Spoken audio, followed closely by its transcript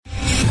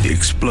The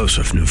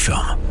explosive new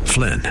film,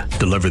 Flynn,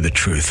 deliver the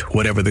truth,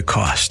 whatever the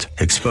cost,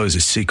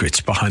 exposes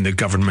secrets behind the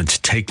government's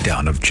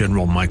takedown of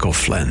General Michael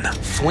Flynn.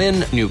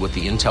 Flynn knew what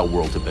the intel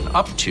world had been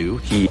up to.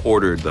 He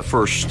ordered the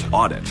first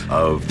audit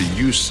of the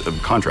use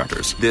of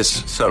contractors.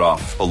 This set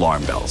off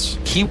alarm bells.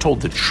 He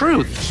told the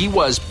truth. He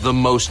was the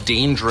most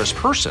dangerous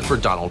person for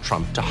Donald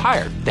Trump to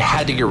hire. They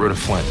had to get rid of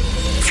Flynn.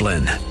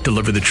 Flynn,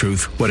 deliver the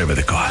truth, whatever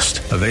the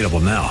cost. Available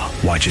now.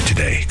 Watch it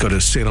today. Go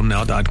to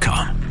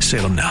salemnow.com.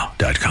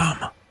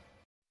 salemnow.com.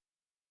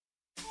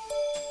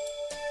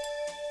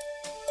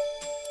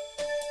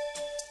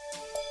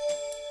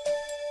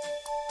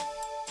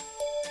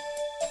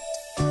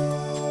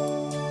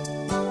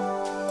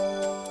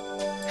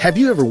 Have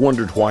you ever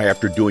wondered why,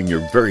 after doing your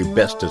very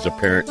best as a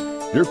parent,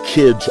 your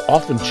kids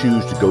often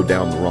choose to go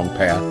down the wrong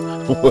path?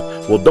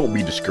 Well, don't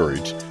be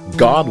discouraged.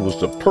 God was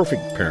the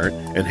perfect parent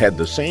and had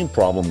the same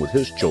problem with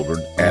his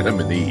children, Adam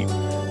and Eve.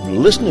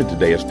 Listen in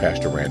today as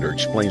Pastor Rander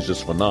explains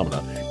this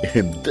phenomena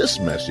in this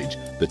message,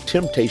 The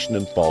Temptation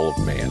and Fall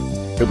of Man.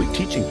 He'll be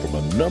teaching from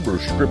a number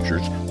of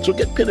scriptures, so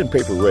get pen and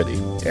paper ready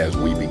as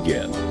we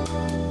begin.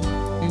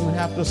 You would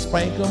have to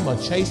spank them or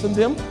chasten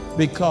them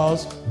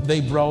because they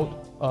brought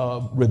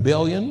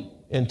rebellion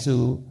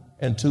into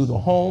the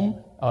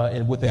home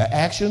and with their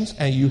actions,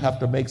 and you have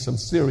to make some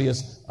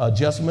serious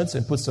adjustments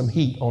and put some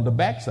heat on the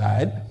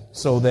backside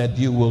so that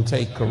you will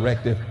take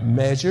corrective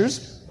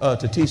measures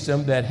to teach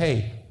them that,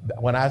 hey,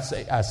 when I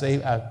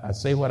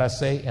say what I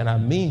say, and I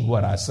mean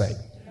what I say.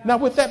 Now,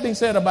 with that being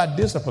said about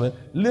discipline,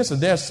 listen,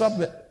 there's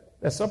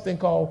something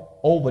called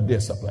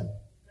over-discipline.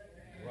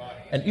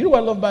 And you know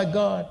what I love about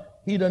God?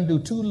 He doesn't do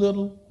too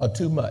little or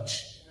too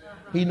much.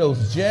 He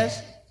knows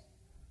just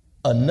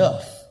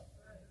enough.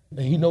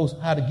 He knows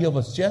how to give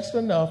us just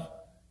enough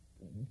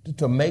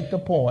to make the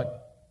point,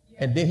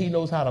 and then he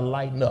knows how to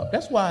lighten up.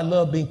 That's why I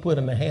love being put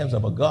in the hands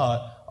of a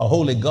God, a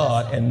holy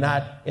God, and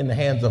not in the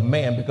hands of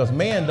man, because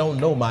man don't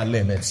know my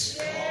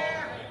limits.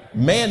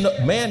 Man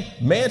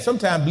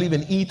sometimes believe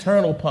in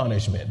eternal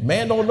punishment.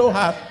 Man don't know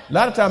how. A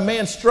lot of times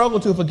man struggle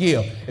to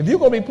forgive. If you're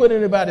going to be put in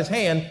anybody's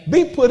hand,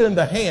 be put in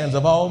the hands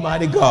of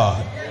Almighty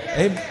God.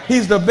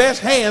 He's the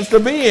best hands to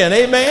be in.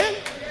 Amen.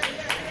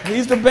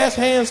 He's the best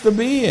hands to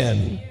be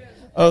in.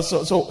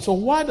 So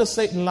why does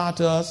Satan lie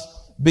to us?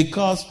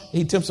 Because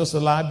he tempts us to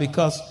lie,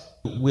 because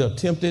we're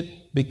tempted,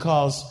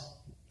 because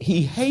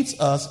he hates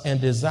us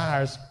and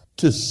desires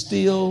to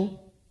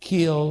steal,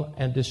 kill,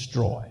 and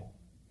destroy.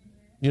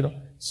 You know,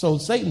 so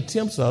Satan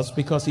tempts us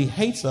because he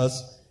hates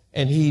us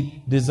and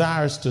he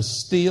desires to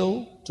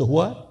steal, to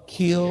what?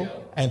 Kill,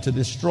 and to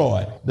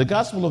destroy. The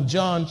Gospel of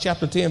John,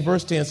 chapter 10,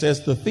 verse 10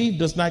 says, the thief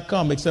does not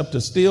come except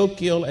to steal,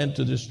 kill, and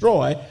to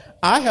destroy.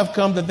 I have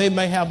come that they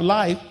may have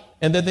life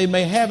and that they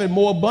may have it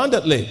more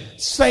abundantly.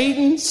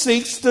 Satan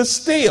seeks to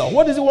steal.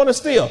 What does he want to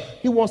steal?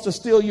 He wants to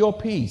steal your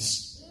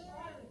peace.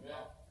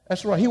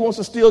 That's right. He wants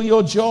to steal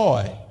your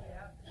joy.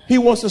 He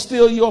wants to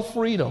steal your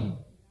freedom.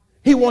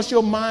 He wants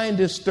your mind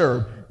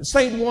disturbed.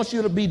 Satan wants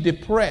you to be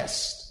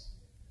depressed.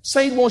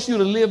 Satan wants you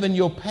to live in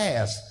your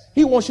past.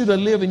 He wants you to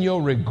live in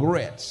your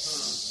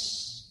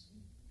regrets.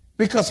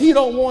 Because he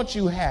don't want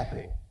you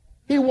happy.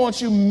 He wants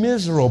you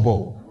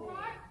miserable.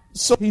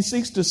 So he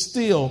seeks to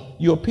steal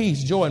your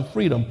peace, joy, and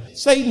freedom.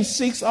 Satan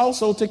seeks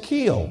also to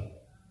kill.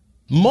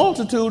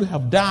 Multitude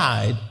have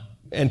died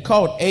and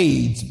caught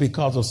AIDS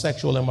because of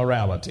sexual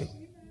immorality.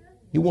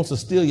 He wants to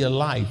steal your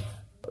life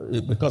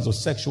because of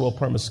sexual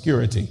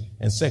promiscuity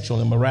and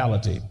sexual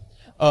immorality.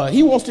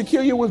 He wants to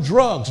kill you with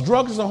drugs.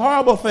 Drugs is a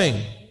horrible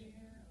thing.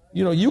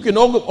 You know, you can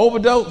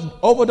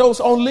overdose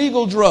on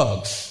legal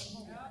drugs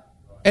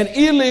and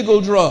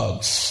illegal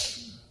drugs.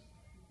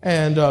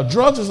 And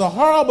drugs is a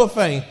horrible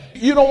thing.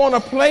 You don't want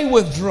to play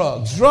with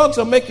drugs. Drugs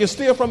will make you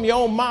steal from your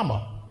own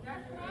mama.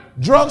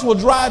 Drugs will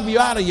drive you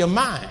out of your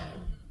mind.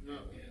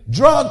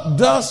 Drug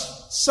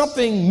does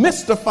something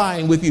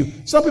mystifying with you.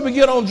 Some people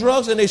get on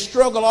drugs and they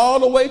struggle all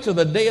the way to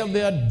the day of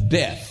their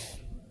death.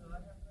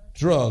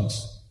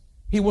 Drugs.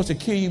 He wants to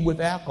kill you with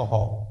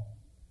alcohol.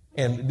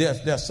 And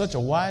there's such a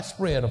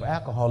widespread of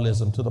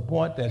alcoholism to the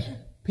point that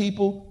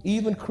people,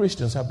 even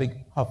Christians,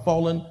 have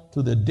fallen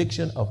to the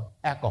addiction of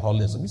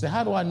alcoholism. You say,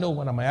 how do I know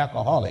when I'm an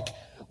alcoholic?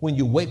 When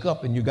you wake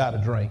up and you got to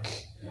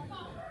drink.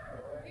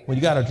 When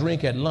you got to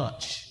drink at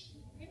lunch.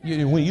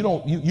 When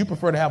you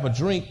prefer to have a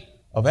drink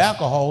of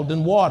alcohol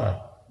than water.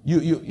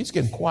 It's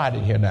getting quiet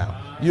in here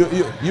now.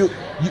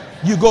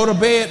 You go to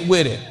bed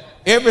with it.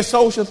 Every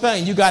social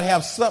thing, you got to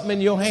have something in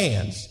your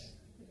hands.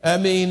 I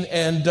mean,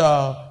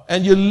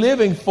 and you're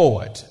living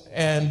for it.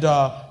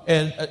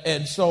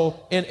 And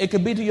so it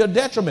can be to your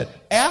detriment.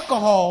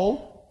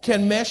 Alcohol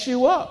can mess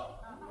you up.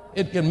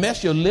 It can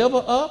mess your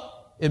liver up.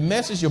 It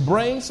messes your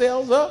brain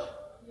cells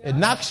up. It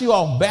knocks you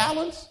off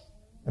balance.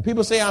 And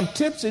people say, I'm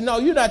tipsy. No,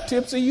 you're not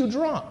tipsy. You're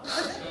drunk.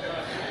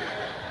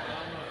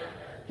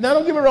 Now,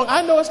 don't get me wrong.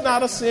 I know it's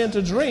not a sin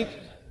to drink.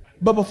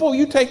 But before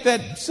you take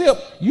that sip,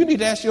 you need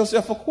to ask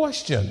yourself a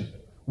question.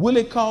 Will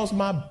it cause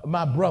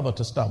my brother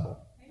to stumble?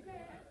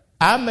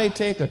 I may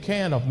take a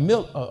can of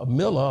Miller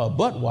or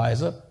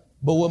Budweiser,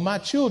 but will my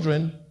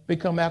children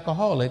become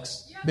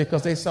alcoholics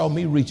Because they saw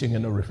me reaching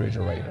in the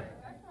refrigerator.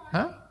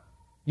 Huh?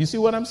 You see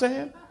what I'm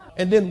saying?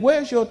 And then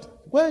where's your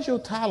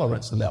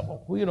tolerance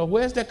level? You know,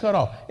 where's that cut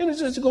off? And it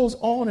just goes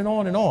on and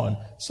on and on.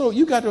 So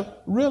you got to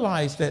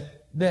realize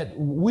that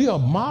we are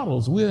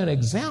models. We're an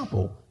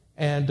example.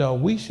 And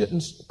we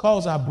shouldn't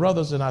cause our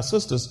brothers and our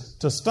sisters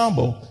to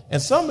stumble.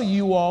 And some of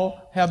you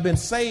all have been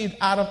saved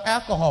out of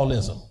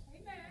alcoholism.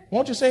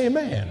 Won't you say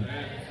amen?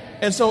 Amen.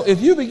 And so if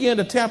you begin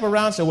to tap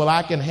around and say, well,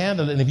 I can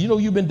handle it, and if you know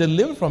you've been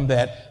delivered from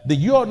that, then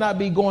you ought not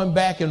be going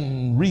back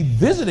and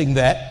revisiting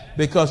that,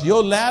 because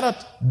your latter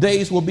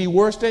days will be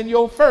worse than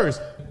your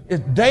first.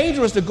 It's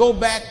dangerous to go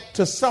back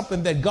to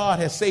something that God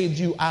has saved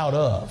you out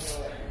of.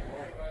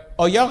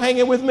 Are y'all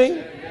hanging with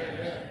me?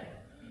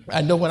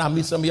 I know when I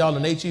meet some of y'all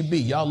in HEB,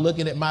 y'all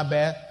looking at my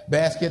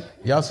basket,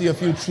 y'all see a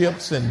few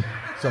chips and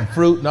some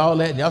fruit and all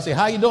that, and y'all say,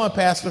 how you doing,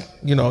 Pastor?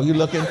 You know, you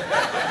looking.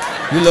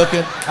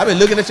 I've been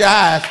looking at your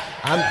eyes.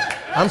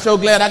 I'm so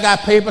glad I got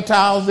paper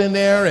towels in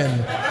there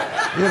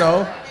and, you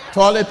know,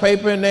 toilet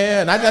paper in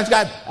there, and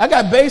I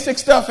got basic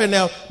stuff in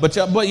there, but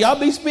y'all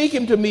be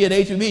speaking to me at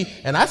HEB,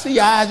 and I see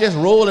your eyes just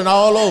rolling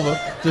all over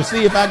to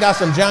see if I got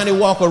some Johnny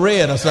Walker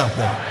Red or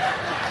something.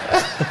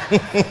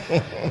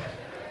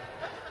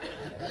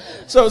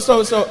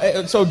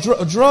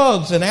 So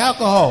drugs and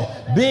alcohol,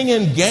 being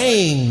in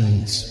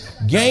gangs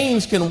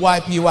can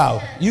wipe you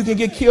out. You can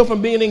get killed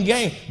from being in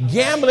gangs.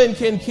 Gambling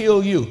can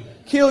kill you,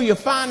 kill your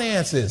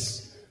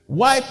finances,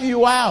 wipe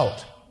you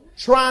out.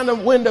 Trying to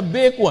win the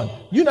big one.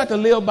 You're not to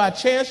live by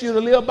chance, you're to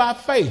live by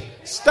faith.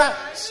 Stop.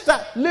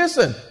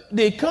 Listen,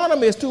 the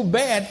economy is too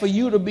bad for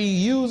you to be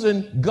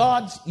using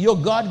your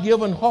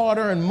God-given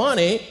hard-earned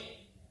money,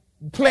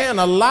 playing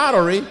a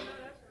lottery,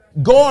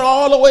 going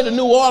all the way to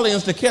New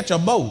Orleans to catch a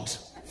boat,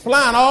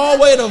 flying all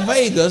the way to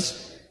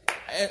Vegas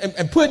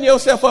and putting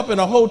yourself up in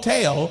a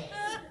hotel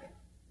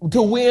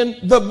to win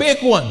the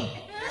big one.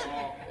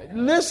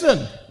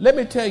 Listen, let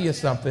me tell you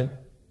something.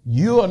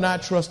 You are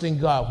not trusting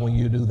God when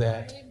you do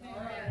that.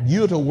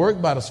 You're to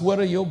work by the sweat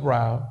of your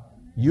brow.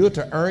 You're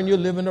to earn your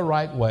living the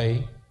right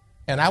way.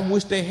 And I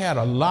wish they had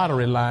a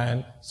lottery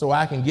line so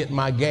I can get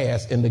my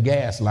gas in the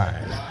gas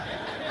line.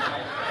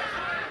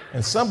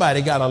 And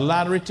somebody got a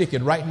lottery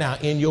ticket right now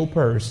in your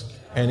purse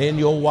and in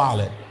your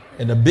wallet.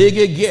 And the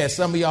bigger it gets,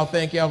 some of y'all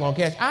think y'all gonna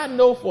catch. I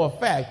know for a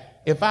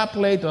fact, if I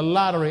played the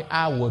lottery,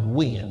 I would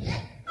win.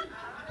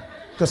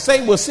 Because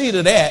Satan will see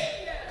to that,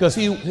 because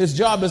his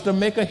job is to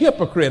make a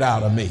hypocrite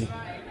out of me.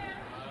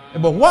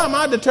 But why am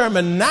I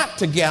determined not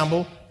to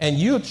gamble, and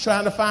you're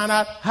trying to find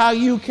out how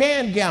you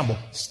can gamble?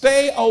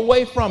 Stay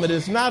away from it.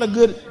 It's not a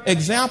good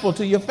example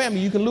to your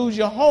family. You can lose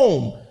your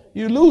home.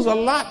 You lose a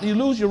lot. You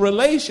lose your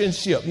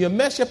relationship. You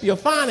mess up your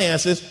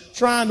finances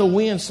trying to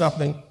win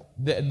something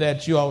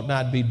that you ought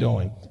not be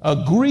doing.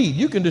 Greed.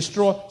 You can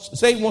destroy.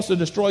 Satan wants to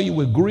destroy you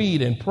with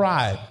greed and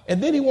pride.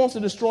 And then he wants to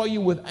destroy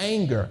you with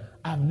anger.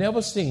 I've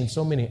never seen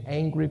so many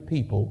angry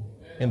people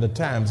in the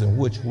times in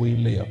which we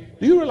live.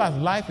 Do you realize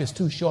life is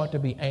too short to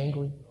be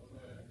angry?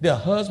 There are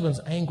husbands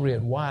angry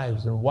at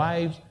wives and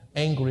wives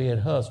angry at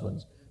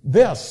husbands.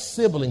 There are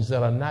siblings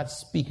that are not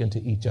speaking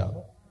to each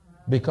other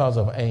because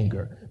of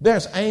anger.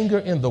 There's anger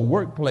in the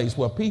workplace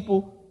where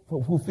people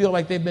who feel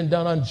like they've been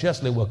done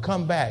unjustly will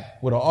come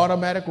back with an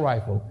automatic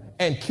rifle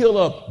and kill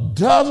up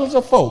dozens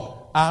of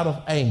folk out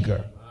of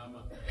anger.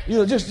 You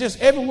know,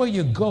 just everywhere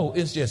you go,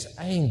 it's just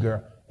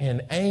anger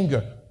and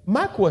anger.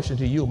 My question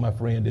to you, my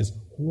friend, is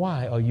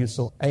why are you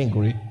so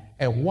angry,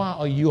 and why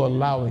are you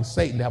allowing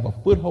Satan to have a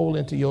foothold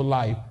into your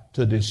life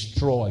to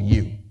destroy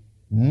you?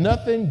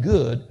 Nothing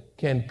good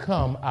can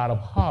come out of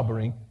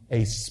harboring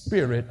a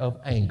spirit of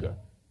anger.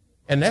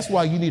 And that's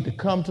why you need to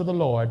come to the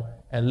Lord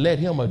and let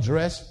him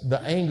address the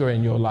anger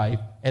in your life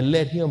and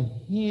let him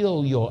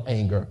heal your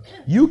anger.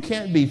 You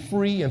can't be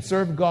free and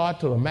serve God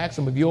to the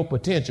maximum of your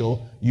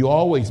potential. You're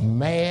always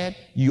mad.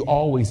 You're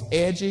always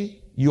edgy.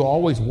 You're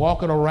always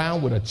walking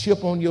around with a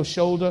chip on your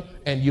shoulder,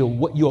 and you're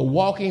a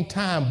walking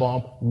time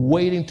bomb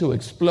waiting to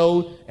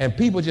explode, and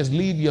people just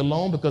leave you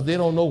alone because they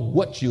don't know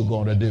what you're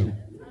going to do.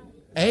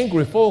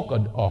 Angry folk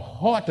are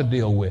hard to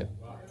deal with,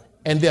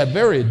 and they're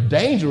very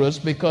dangerous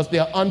because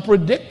they're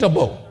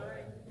unpredictable.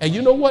 And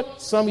you know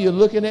what? Some of you are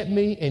looking at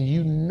me, and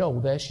you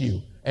know that's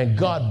you. And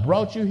God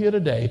brought you here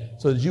today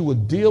so that you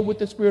would deal with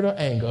the spirit of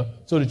anger,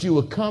 so that you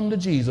would come to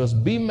Jesus,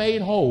 be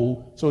made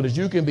whole, so that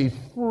you can be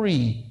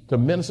free to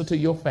minister to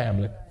your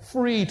family,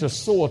 free to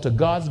soar to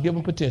God's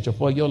given potential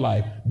for your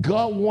life.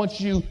 God wants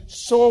you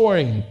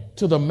soaring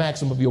to the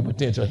maximum of your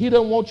potential. He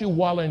doesn't want you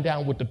wallowing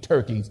down with the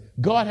turkeys.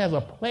 God has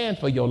a plan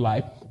for your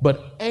life,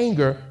 but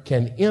anger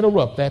can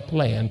interrupt that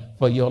plan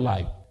for your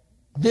life.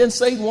 Then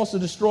Satan wants to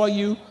destroy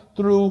you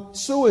through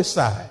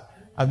suicide.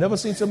 I've never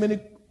seen so many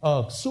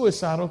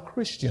suicidal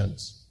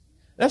Christians.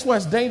 That's why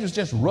it's dangerous to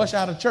just rush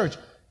out of church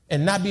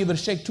and not be able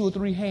to shake 2 or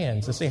 3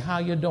 hands and say, how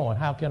you doing?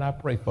 How can I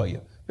pray for you?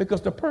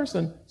 Because the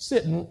person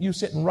sitting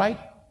right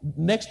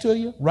next to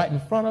you, right in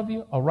front of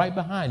you, or right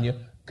behind you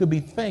could be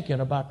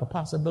thinking about the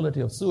possibility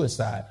of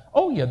suicide.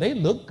 Oh yeah, they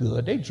look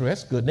good, they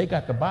dress good, they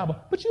got the Bible,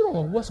 but you don't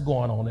know what's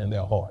going on in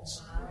their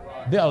hearts.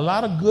 There are a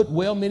lot of good,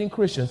 well-meaning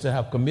Christians that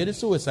have committed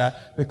suicide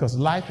because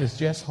life is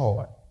just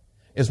hard.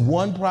 It's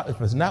one problem.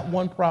 If it's not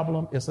one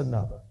problem, it's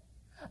another.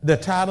 They're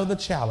tired of the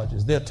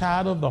challenges. They're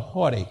tired of the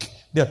heartache.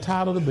 They're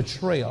tired of the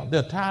betrayal.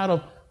 They're tired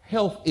of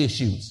health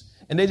issues.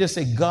 And they just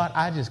say, God,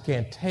 I just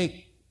can't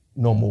take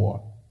no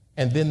more.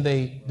 And then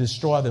they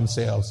destroy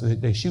themselves.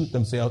 They shoot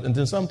themselves. And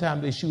then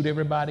sometimes they shoot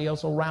everybody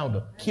else around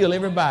them, kill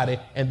everybody,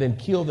 and then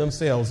kill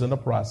themselves in the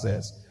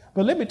process.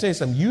 But let me tell you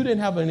something. You didn't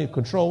have any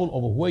control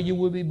over where you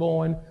would be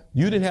born.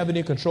 You didn't have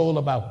any control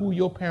about who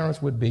your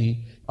parents would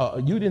be.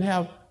 You didn't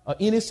have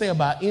any say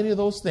about any of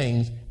those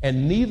things.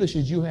 And neither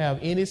should you have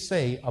any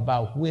say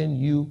about when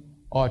you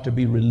are to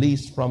be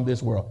released from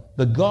this world.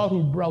 The God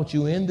who brought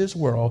you in this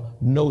world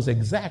knows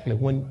exactly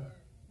when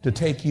to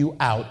take you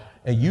out.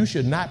 And you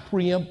should not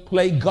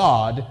play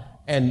God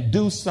and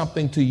do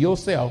something to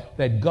yourself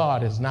that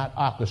God is not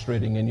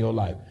orchestrating in your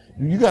life.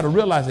 You got to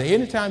realize that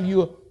anytime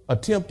you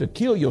attempt to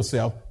kill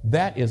yourself,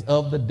 that is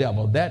of the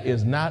devil. That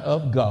is not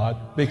of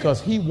God,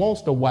 because he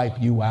wants to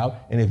wipe you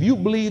out. And if you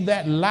believe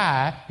that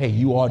lie, hey,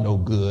 you are no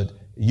good.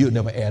 You'll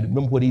never add it.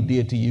 Remember what he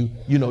did to you?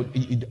 You know,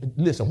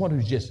 listen, why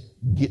don't you just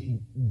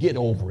get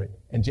over it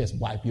and just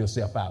wipe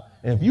yourself out?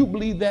 And if you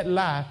believe that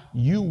lie,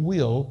 you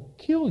will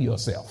kill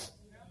yourself.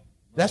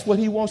 That's what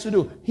he wants to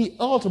do. He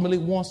ultimately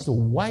wants to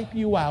wipe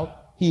you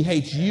out. He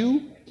hates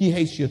you. He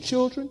hates your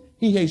children.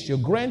 He hates your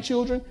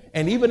grandchildren.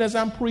 And even as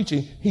I'm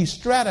preaching, he's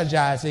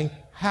strategizing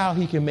how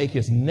he can make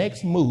his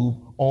next move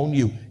on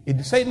you.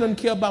 Satan doesn't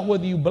care about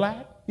whether you're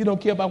black. He don't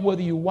care about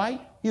whether you're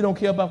white. He don't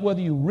care about whether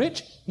you're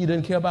rich. He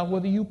doesn't care about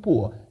whether you're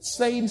poor.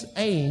 Satan's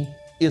aim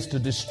is to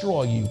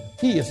destroy you.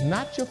 He is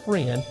not your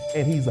friend,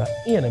 and he's an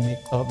enemy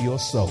of your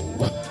soul.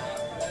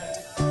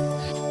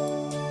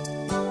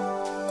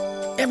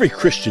 Every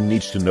Christian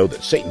needs to know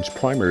that Satan's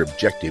primary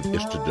objective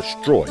is to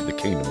destroy the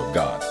kingdom of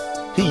God.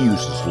 He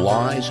uses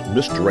lies,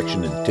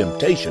 misdirection, and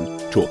temptation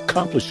to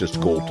accomplish this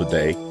goal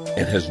today,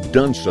 and has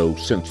done so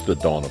since the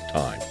dawn of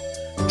time.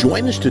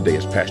 Join us today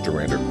as Pastor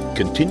Rander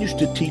continues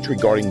to teach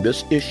regarding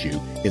this issue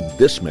in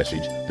this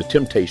message, The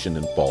Temptation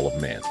and Fall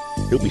of Man.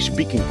 He'll be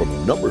speaking from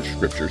a number of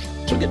scriptures,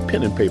 so get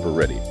pen and paper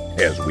ready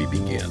as we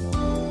begin.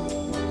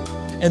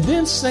 And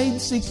then Satan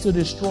seeks to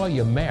destroy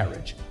your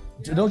marriage.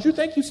 Don't you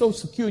think you're so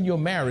secure in your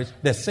marriage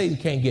that Satan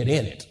can't get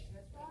in it?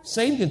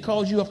 Satan can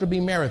cause you after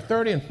being married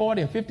 30 and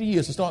 40 and 50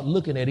 years to start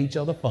looking at each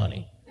other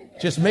funny.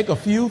 Just make a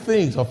few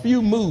things, a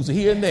few moves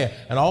here and there,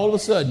 and all of a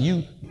sudden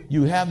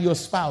you have your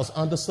spouse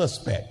under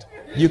suspect.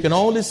 You can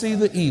only see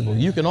the evil.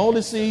 You can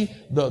only see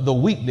the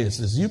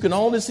weaknesses. You can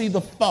only see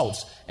the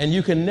faults, and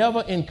you can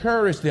never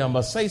encourage them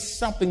or say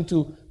something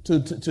to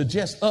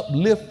just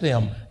uplift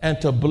them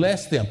and to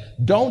bless them.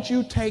 Don't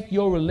you take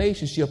your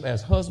relationship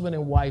as husband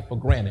and wife for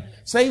granted.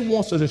 Satan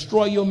wants to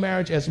destroy your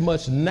marriage as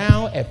much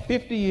now at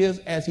 50 years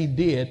as he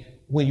did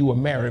when you were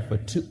married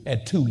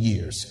at 2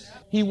 years.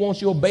 He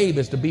wants your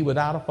babies to be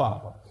without a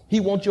father. He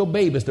wants your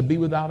babies to be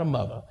without a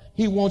mother.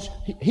 He wants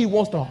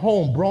the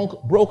home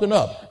broken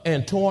up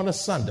and torn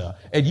asunder.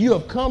 And you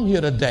have come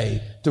here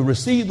today to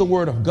receive the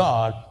word of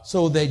God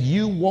so that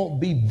you won't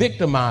be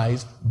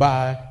victimized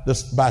by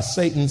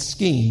Satan's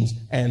schemes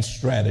and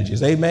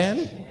strategies.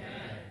 Amen?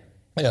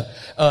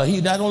 Yeah.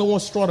 He not only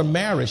wants to destroy the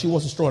marriage, he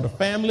wants to destroy the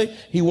family.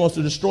 He wants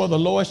to destroy the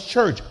Lord's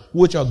church,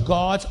 which are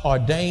God's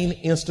ordained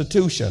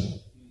institution.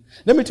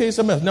 Let me tell you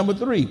something else. Number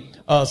 3,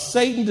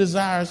 Satan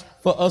desires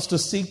for us to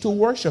seek to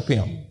worship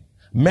him.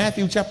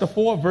 Matthew chapter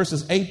 4,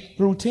 verses 8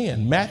 through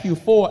 10. Matthew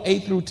 4,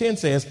 8 through 10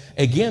 says,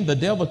 again, the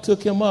devil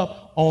took him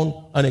up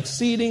on an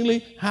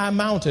exceedingly high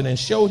mountain and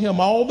showed him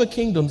all the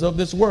kingdoms of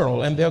this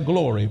world and their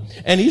glory.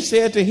 And he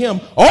said to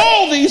him,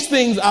 all these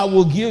things I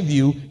will give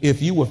you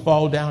if you will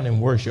fall down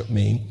and worship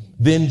me.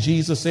 Then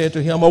Jesus said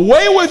to him,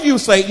 away with you,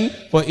 Satan,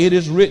 for it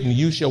is written,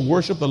 you shall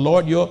worship the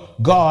Lord your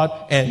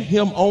God, and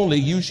him only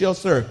you shall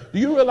serve. Do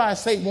you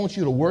realize Satan wants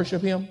you to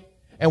worship him?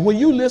 And when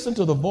you listen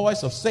to the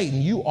voice of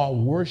Satan, you are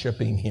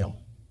worshiping him.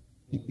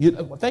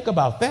 Think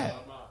about that.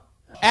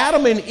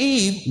 Adam and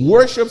Eve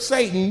worshiped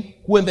Satan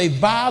when they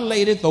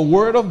violated the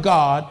word of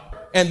God,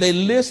 and they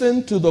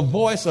listened to the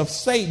voice of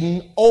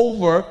Satan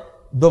over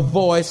the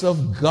voice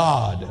of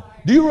God.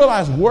 Do you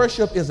realize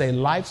worship is a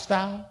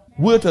lifestyle?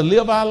 We're to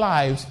live our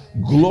lives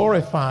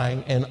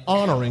glorifying and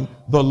honoring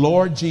the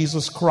Lord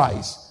Jesus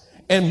Christ.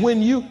 And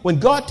when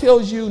God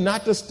tells you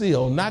not to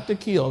steal, not to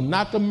kill,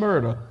 not to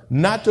murder,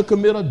 not to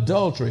commit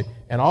adultery,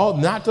 and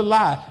not to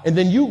lie, and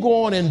then you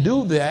go on and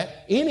do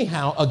that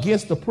anyhow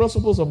against the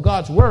principles of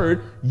God's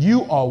word,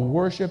 you are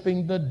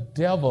worshiping the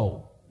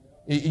devil.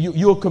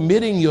 You're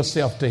committing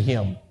yourself to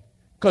him.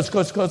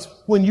 Because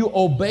when you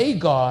obey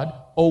God,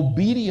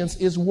 obedience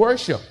is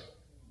worship.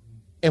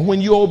 And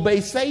when you obey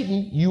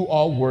Satan, you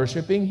are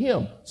worshiping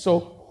him.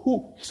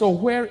 So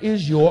where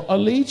is your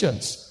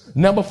allegiance?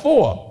 Number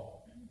 4,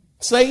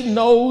 Satan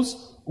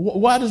knows.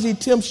 Why does he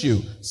tempt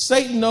you?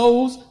 Satan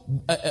knows,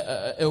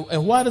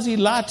 and why does he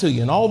lie to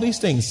you and all these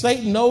things?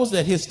 Satan knows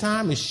that his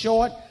time is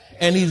short,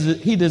 and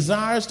he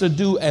desires to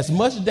do as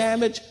much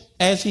damage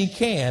as he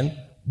can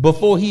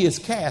before he is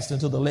cast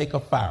into the lake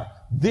of fire.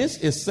 This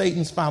is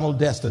Satan's final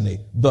destiny,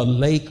 the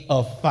lake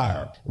of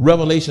fire.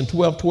 Revelation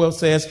 12:12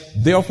 says,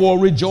 therefore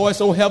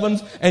rejoice, O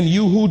heavens, and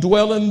you who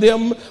dwell in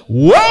them.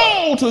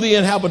 Woe to the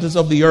inhabitants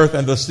of the earth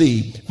and the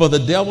sea, for the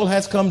devil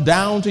has come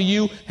down to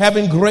you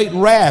having great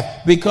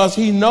wrath, because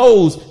he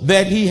knows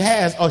that he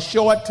has a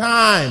short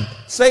time.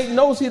 Satan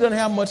knows he doesn't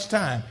have much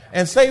time.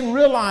 And Satan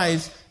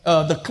realized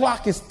the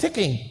clock is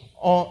ticking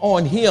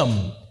on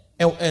him.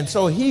 And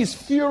so he's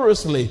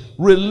furiously,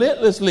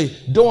 relentlessly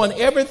doing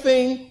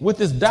everything with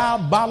his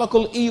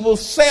diabolical evil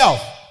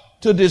self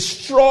to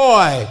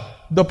destroy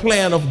the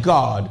plan of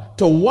God,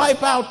 to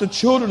wipe out the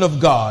children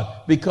of God,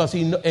 because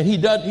he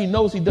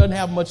knows he doesn't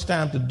have much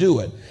time to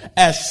do it.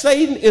 As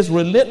Satan is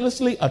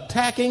relentlessly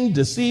attacking,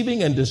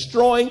 deceiving, and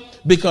destroying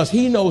because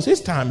he knows his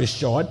time is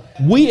short,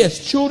 we as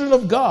children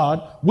of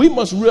God, we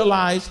must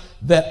realize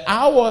that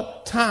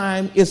our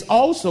time is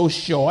also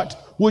short,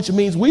 which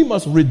means we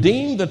must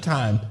redeem the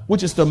time,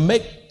 which is to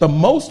make the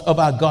most of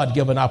our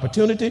God-given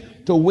opportunity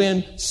to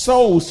win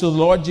souls to the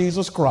Lord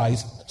Jesus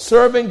Christ,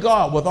 serving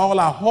God with all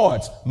our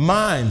hearts,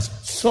 minds,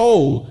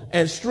 soul,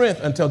 and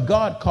strength until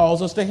God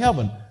calls us to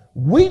heaven.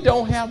 We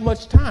don't have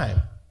much time.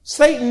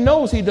 Satan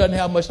knows he doesn't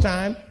have much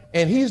time,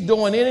 and he's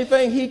doing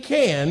anything he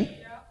can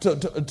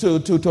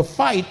to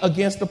fight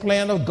against the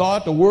plan of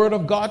God, the word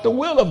of God, the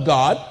will of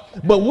God.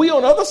 But we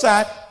on the other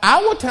side,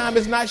 our time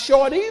is not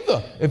short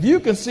either. If you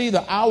can see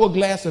the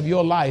hourglass of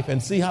your life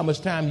and see how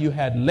much time you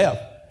had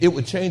left, it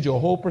would change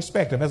your whole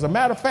perspective. As a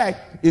matter of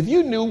fact, if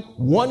you knew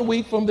 1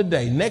 week from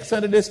today, next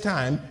Sunday this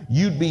time,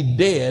 you'd be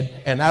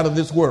dead and out of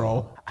this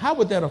world, how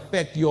would that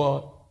affect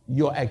your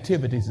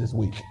activities this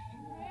week?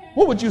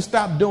 What would you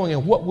stop doing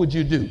and what would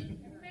you do?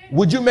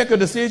 Would you make a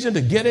decision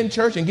to get in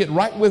church and get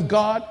right with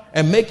God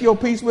and make your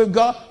peace with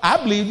God? I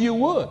believe you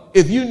would.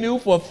 If you knew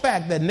for a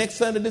fact that next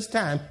Sunday this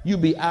time,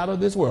 you'd be out of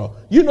this world.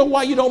 You know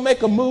why you don't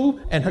make a move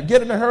and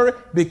get in a hurry?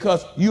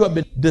 Because you have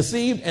been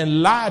deceived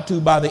and lied to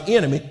by the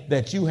enemy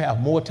that you have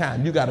more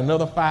time. You got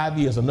another 5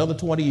 years, another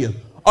 20 years.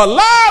 A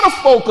lot of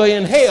folk are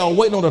in hell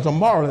waiting on the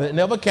tomorrow that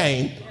never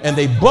came, and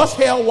they bust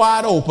hell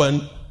wide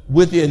open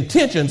with the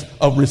intentions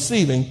of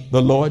receiving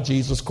the Lord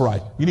Jesus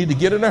Christ. You need to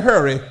get in a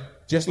hurry.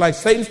 Just like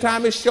Satan's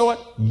time is short,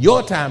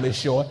 your time is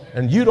short,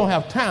 and you don't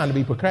have time to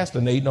be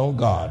procrastinating on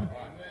God.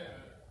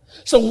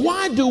 So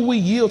why do we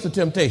yield to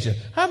temptation?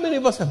 How many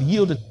of us have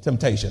yielded to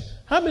temptation?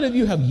 How many of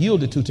you have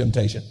yielded to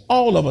temptation?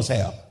 All of us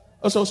have.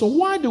 So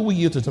why do we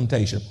yield to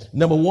temptation?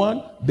 Number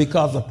one,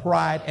 because of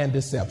pride and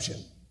deception.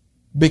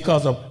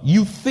 Because of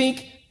you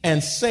think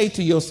and say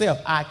to yourself,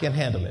 I can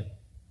handle it.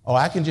 Or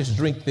I can just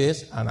drink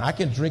this, and I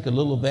can drink a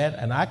little of that,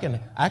 and I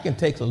can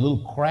take a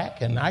little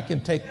crack, and I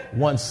can take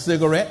one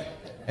cigarette.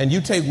 And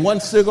you take one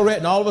cigarette,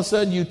 and all of a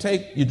sudden you're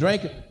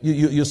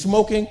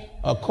smoking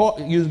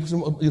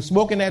you're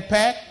smoking that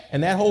pack,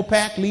 and that whole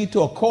pack leads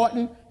to a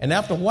carton, and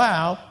after a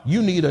while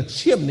you need a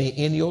chimney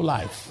in your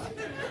life,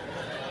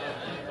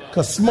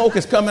 because smoke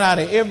is coming out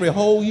of every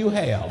hole you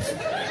have.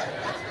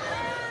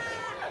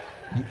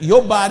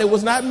 Your body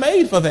was not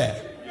made for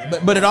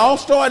that, but it all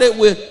started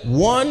with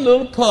one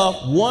little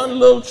puff, one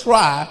little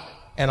try,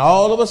 and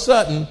all of a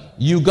sudden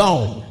you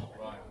gone.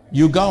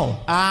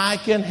 I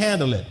can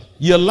handle it.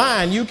 You're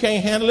lying. You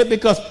can't handle it,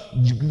 because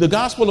the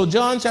Gospel of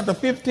John chapter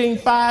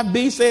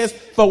 15:5b says,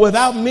 for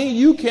without me,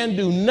 you can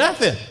do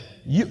nothing.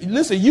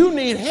 Listen, you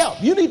need help.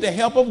 You need the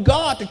help of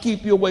God to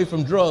keep you away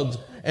from drugs,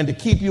 and to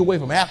keep you away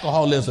from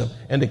alcoholism,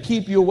 and to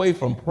keep you away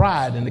from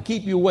pride, and to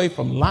keep you away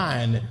from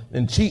lying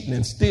and cheating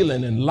and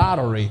stealing and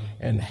lottery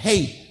and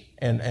hate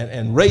and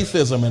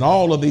racism and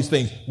all of these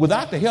things.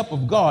 Without the help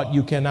of God,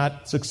 you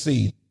cannot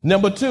succeed.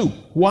 Number two,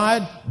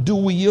 why do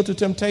we yield to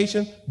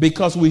temptation?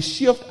 Because we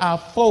shift our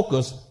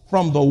focus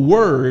from the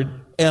word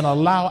and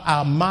allow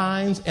our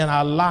minds and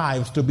our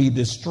lives to be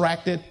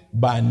distracted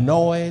by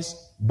noise,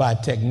 by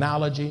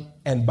technology,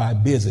 and by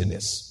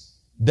busyness.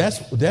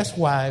 That's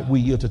why we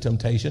yield to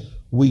temptation.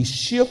 We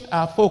shift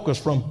our focus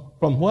from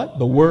what?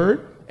 The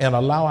word, and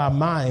allow our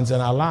minds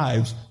and our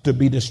lives to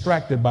be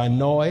distracted by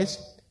noise.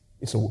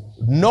 It's a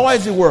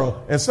noisy world.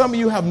 And some of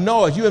you have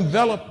noise. You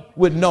envelop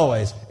with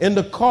noise in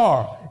the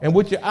car and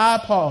with your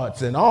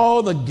iPods and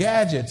all the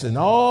gadgets and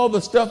all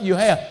the stuff you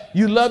have.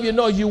 You love your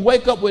noise. You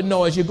wake up with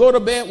noise. You go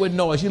to bed with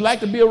noise. You like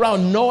to be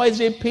around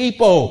noisy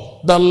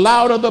people. The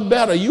louder, the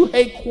better. You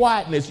hate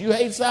quietness. You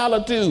hate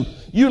solitude.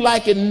 You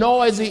like it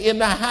noisy in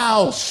the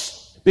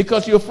house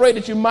because you're afraid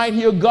that you might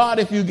hear God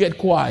if you get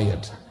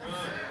quiet.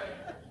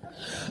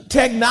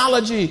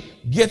 Technology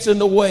gets in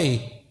the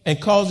way and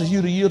causes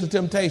you to yield to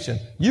temptation.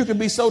 You can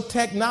be so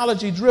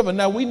technology driven.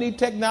 Now, we need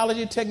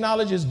technology.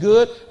 Technology is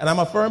good, and I'm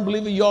a firm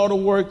believer you ought to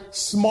work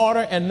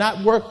smarter and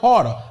not work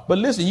harder. But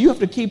listen, you have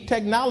to keep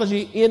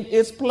technology in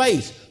its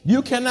place.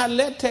 You cannot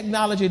let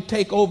technology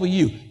take over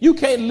you. You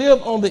can't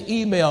live on the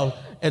email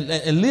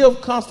and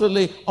live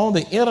constantly on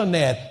the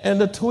internet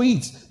and the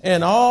tweets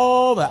and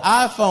all the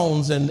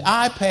iPhones and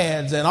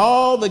iPads and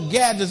all the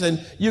gadgets, and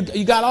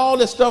you got all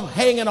this stuff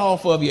hanging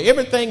off of you.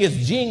 Everything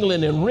is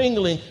jingling and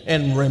ringling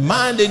and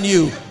reminding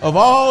you of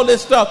all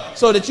this stuff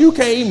so that you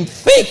can't even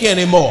think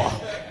anymore.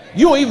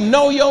 You don't even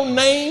know your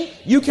name.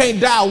 can't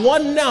dial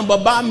one number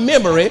by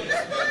memory.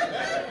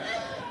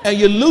 And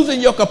you're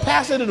losing your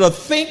capacity to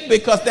think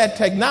because that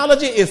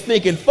technology is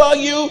thinking for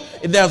you.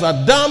 There's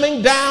a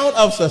dumbing down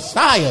of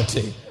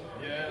society.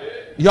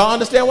 Y'all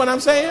understand what I'm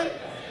saying?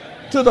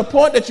 To the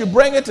point that you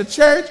bring it to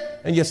church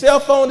and your cell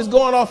phone is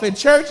going off in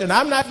church, and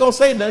I'm not going to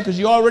say nothing because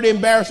you're already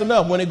embarrassed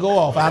enough when it go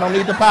off. I don't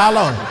need to pile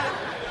on.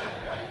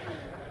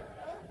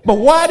 But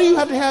why do you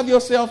have to have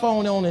your cell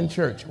phone on in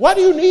church? Why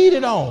do you need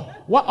it on?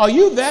 Why, are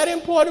you that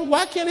important?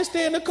 Why can't it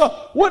stay in the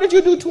car? What did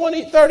you do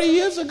 20, 30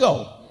 years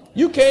ago?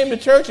 You came to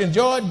church,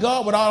 enjoyed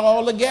God without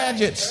all the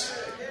gadgets.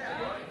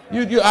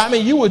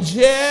 You were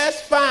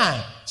just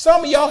fine.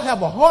 Some of y'all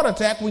have a heart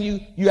attack when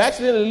you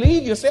accidentally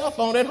leave your cell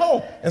phone at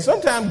home. And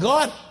sometimes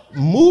God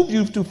moved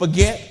you to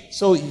forget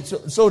so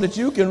that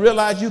you can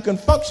realize you can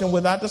function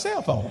without the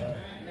cell phone.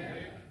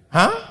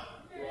 Huh?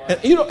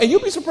 And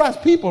you'll be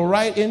surprised, people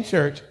right in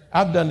church.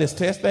 I've done this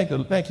test. Thank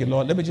you,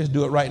 Lord. Let me just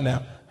do it right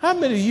now. How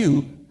many of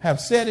you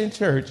have sat in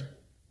church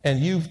and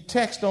you've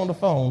texted on the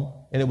phone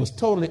and it was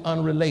totally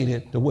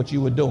unrelated to what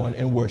you were doing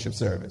in worship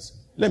service?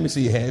 Let me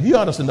see your hand. If you're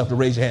honest enough to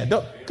raise your hand,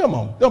 come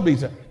on. Don't be.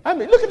 Look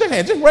at the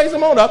hand. Just raise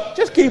them on up.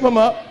 Just keep them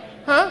up.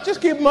 Huh?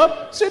 Just keep them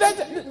up. See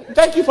that?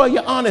 Thank you for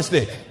your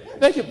honesty.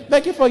 Thank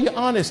you for your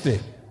honesty.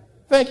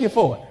 Thank you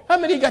for it. How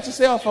many of you got your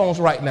cell phones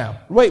right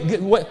now? Wait,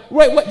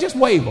 just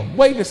wave them.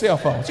 Wave your cell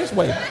phones. Just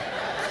wave them.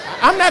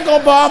 I'm not going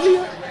to bother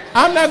you.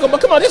 But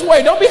come on, just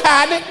wave. Don't be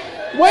hiding it.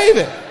 Wave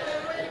it.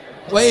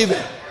 Wave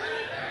it.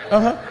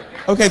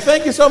 Okay,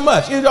 thank you so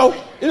much. You know,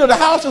 the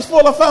house is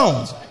full of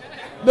phones.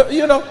 But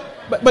you know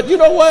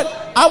what?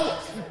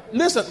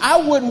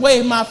 I wouldn't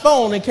wave my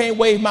phone and can't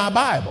wave my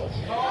Bible.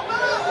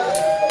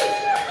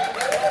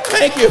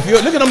 Thank you.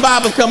 Look at them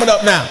Bibles coming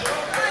up now.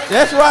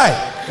 That's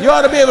right. You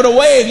ought to be able to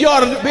wave. You ought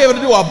to be able to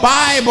do a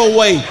Bible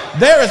wave.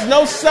 There is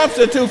no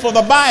substitute for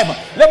the Bible.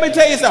 Let me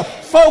tell you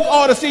something. Folk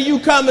ought to see you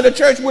coming to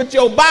church with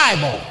your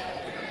Bible.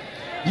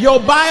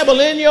 Your Bible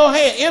in your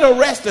hand. It'll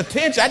arrest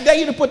attention. I dare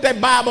you to put that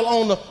Bible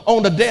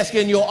on the desk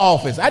in your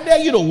office. I dare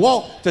you to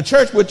walk to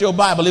church with your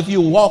Bible if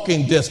you're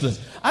walking distance.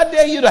 I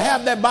dare you to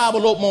have that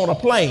Bible open on a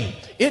plane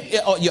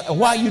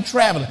while you're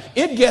traveling.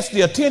 It gets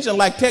the attention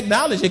like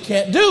technology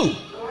can't do.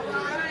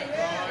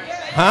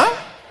 Huh?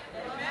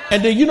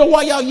 And then you know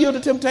why y'all yield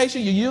to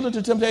temptation? You yield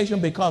to temptation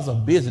because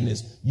of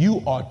business.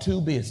 You are too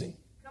busy.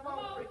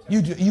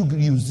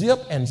 You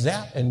zip and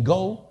zap and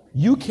go.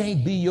 You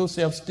can't be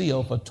yourself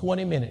still for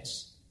 20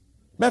 minutes.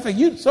 Matter of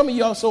fact, some of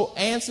y'all so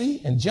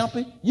antsy and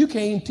jumpy, you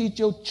can't even teach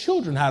your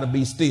children how to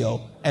be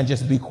still and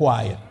just be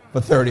quiet for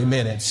 30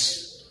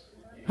 minutes.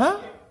 Huh?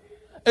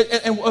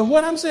 And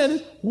what I'm saying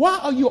is, why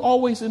are you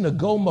always in the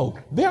go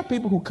mode? There are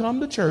people who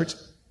come to church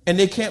and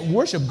they can't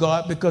worship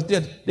God because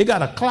they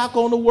got a clock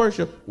on the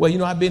worship.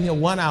 Well, I've been here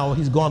 1 hour.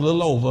 He's gone a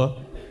little over.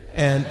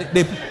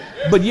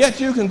 But yet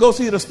you can go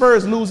see the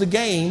Spurs lose a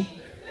game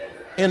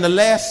in the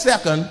last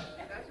second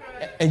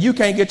and you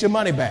can't get your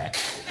money back.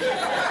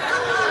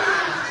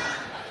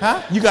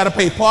 Huh? You got to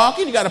pay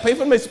parking. You got to pay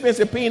for them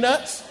expensive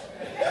peanuts.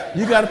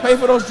 You got to pay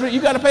for those drinks.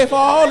 You got to pay for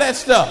all that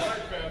stuff.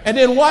 And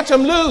then watch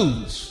them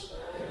lose.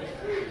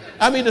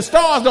 The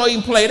Stars don't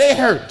even play. They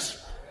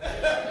hurt.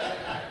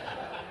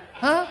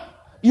 Huh?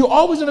 You're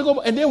always going to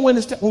go. And then when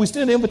we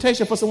send an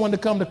invitation for someone to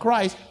come to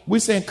Christ, we're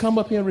saying, come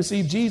up here and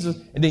receive Jesus.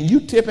 And then you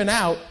tipping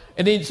out.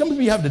 And then some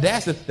of you have the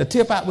audacity to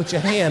tip out with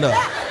your hand up.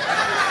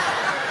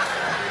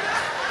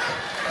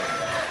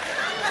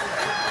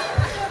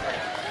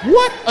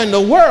 What in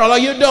the world are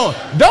you doing?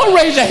 Don't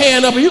raise your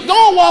hand up. You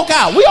go and walk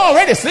out. We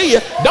already see you.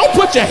 Don't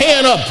put your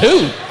hand up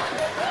too.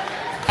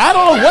 I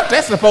don't know what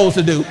that's supposed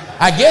to do.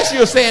 I guess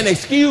you're saying,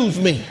 excuse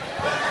me.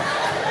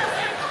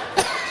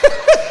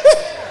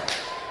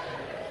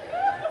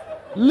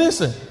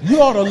 Listen,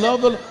 you ought to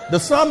love the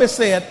psalmist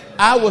said,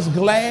 I was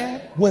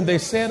glad when they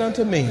said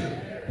unto me,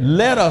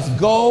 let us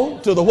go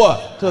to the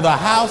what? To the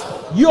house.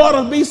 You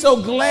ought to be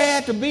so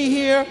glad to be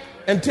here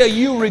until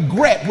you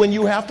regret when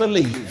you have to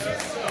leave.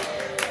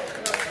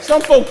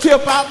 Some folk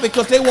tip out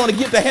because they want to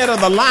get the head of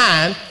the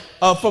line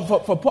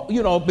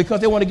because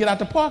they want to get out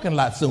the parking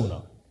lot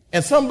sooner.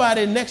 And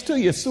somebody next to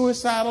you is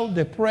suicidal,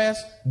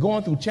 depressed,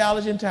 going through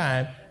challenging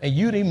time, and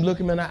you didn't even look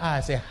him in the eye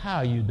and say, how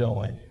are you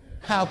doing?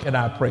 How can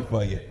I pray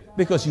for you?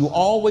 Because you're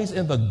always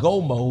in the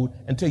go mode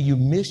until you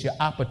miss your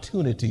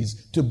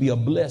opportunities to be a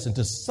blessing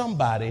to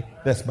somebody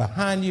that's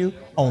behind you,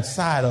 on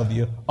side of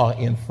you, or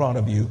in front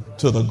of you,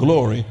 to the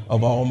glory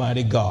of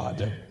Almighty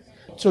God.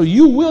 So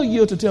you will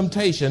yield to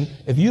temptation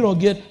if you don't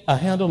get a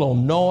handle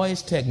on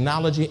noise,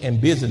 technology,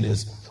 and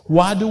business.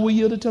 Why do we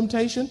yield to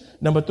temptation?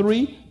 Number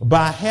 3,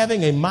 by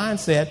having a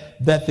mindset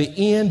that the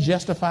end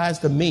justifies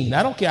the mean.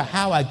 I don't care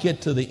how I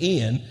get to the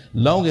end,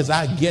 long as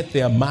I get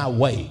there my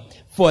way.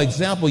 For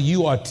example,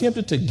 you are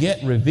tempted to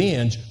get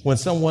revenge when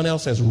someone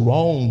else has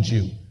wronged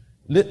you.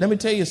 Let me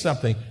tell you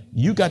something.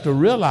 You got to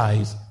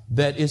realize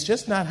that it's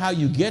just not how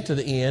you get to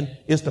the end.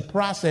 It's the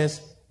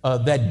process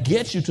that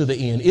gets you to the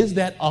end. Is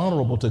that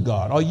honorable to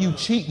God? Are you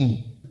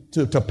cheating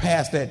to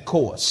pass that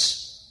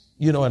course?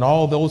 And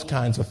all those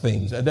kinds of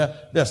things.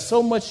 There's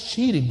so much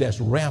cheating that's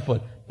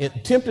rampant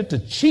tempted to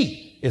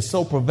cheat is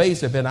so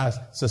pervasive in our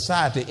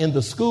society, in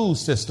the school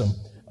system,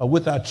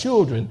 with our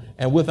children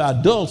and with our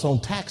adults on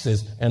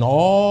taxes and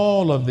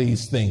all of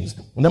these things.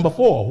 Number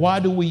 4, why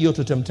do we yield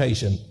to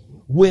temptation?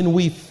 When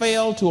we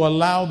fail to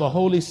allow the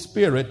Holy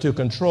Spirit to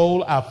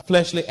control our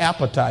fleshly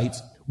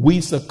appetites,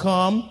 we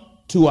succumb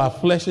to our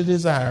fleshly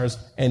desires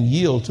and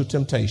yield to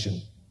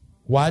temptation.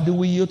 Why do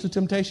we yield to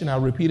temptation?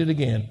 I'll repeat it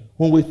again.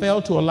 When we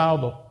fail to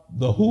allow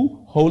the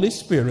Holy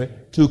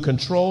Spirit to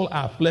control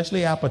our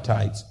fleshly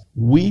appetites,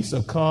 we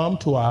succumb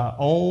to our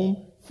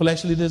own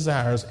fleshly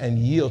desires and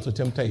yield to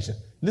temptation.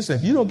 Listen,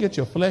 if you don't get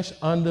your flesh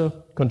under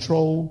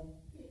control,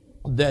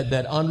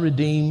 that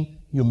unredeemed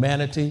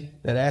humanity,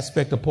 that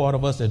aspect of part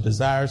of us that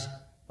desires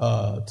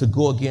to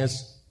go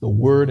against the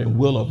word and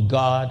will of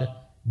God,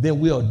 then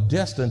we are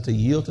destined to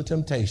yield to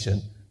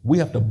temptation. We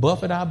have to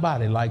buffet our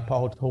body like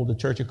Paul told the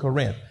church of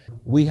Corinth.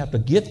 We have to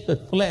get the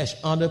flesh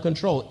under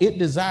control. It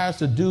desires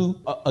to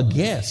do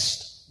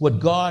against what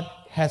God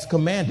has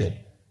commanded.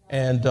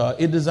 And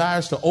it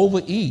desires to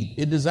overeat.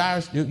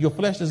 Your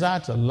flesh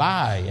desires to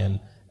lie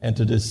and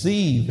to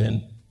deceive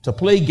and to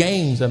play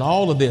games and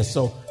all of this.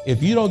 So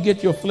if you don't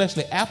get your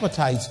fleshly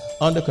appetites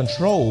under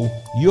control,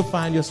 you'll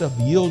find yourself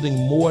yielding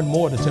more and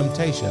more to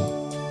temptation.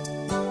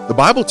 The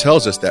Bible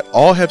tells us that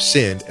all have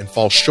sinned and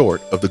fall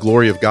short of the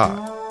glory of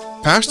God.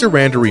 Pastor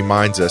Randall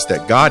reminds us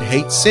that God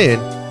hates sin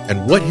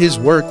and what His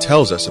Word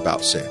tells us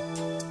about sin.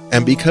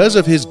 And because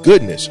of His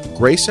goodness,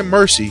 grace, and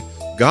mercy,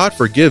 God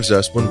forgives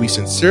us when we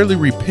sincerely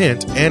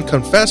repent and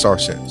confess our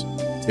sins.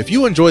 If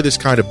you enjoy this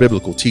kind of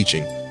biblical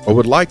teaching or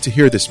would like to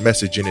hear this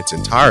message in its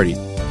entirety,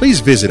 please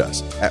visit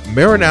us at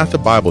Maranatha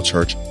Bible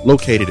Church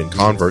located in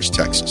Converse,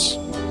 Texas.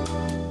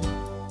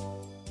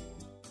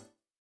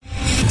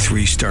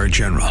 3-star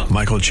General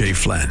Michael J.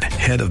 Flynn,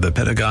 head of the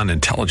Pentagon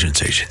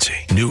Intelligence Agency,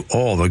 knew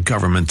all the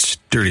government's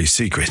dirty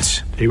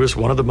secrets. He was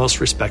one of the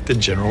most respected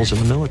generals in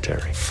the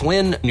military.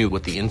 Flynn knew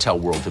what the intel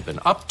world had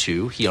been up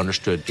to. He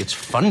understood its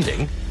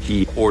funding.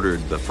 He ordered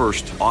the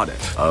first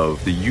audit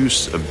of the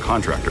use of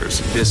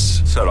contractors.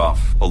 This set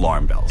off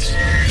alarm bells.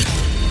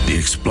 The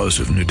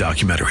explosive new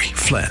documentary,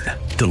 Flynn,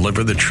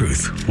 Deliver the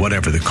Truth,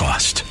 Whatever the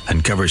Cost,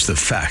 uncovers the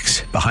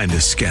facts behind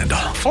this scandal.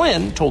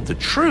 Flynn told the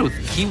truth.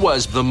 He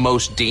was the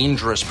most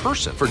dangerous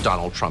person for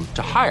Donald Trump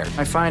to hire.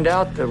 I find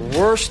out the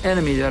worst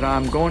enemy that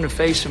I'm going to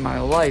face in my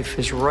life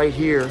is right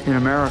here in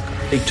America.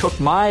 They took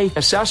my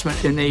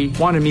assessment and they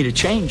wanted me to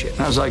change it.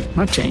 And I was like, I'm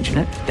not changing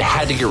it. They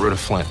had to get rid of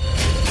Flynn.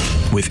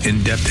 With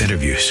in-depth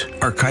interviews,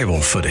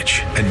 archival footage,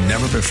 and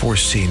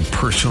never-before-seen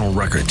personal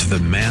records of the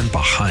man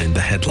behind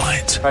the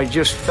headlines. I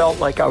just felt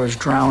like I was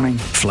drowning.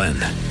 Flynn,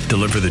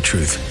 Deliver the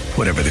Truth,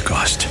 Whatever the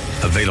Cost.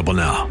 Available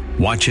now.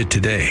 Watch it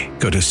today.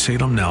 Go to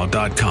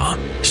salemnow.com.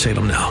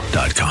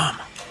 salemnow.com.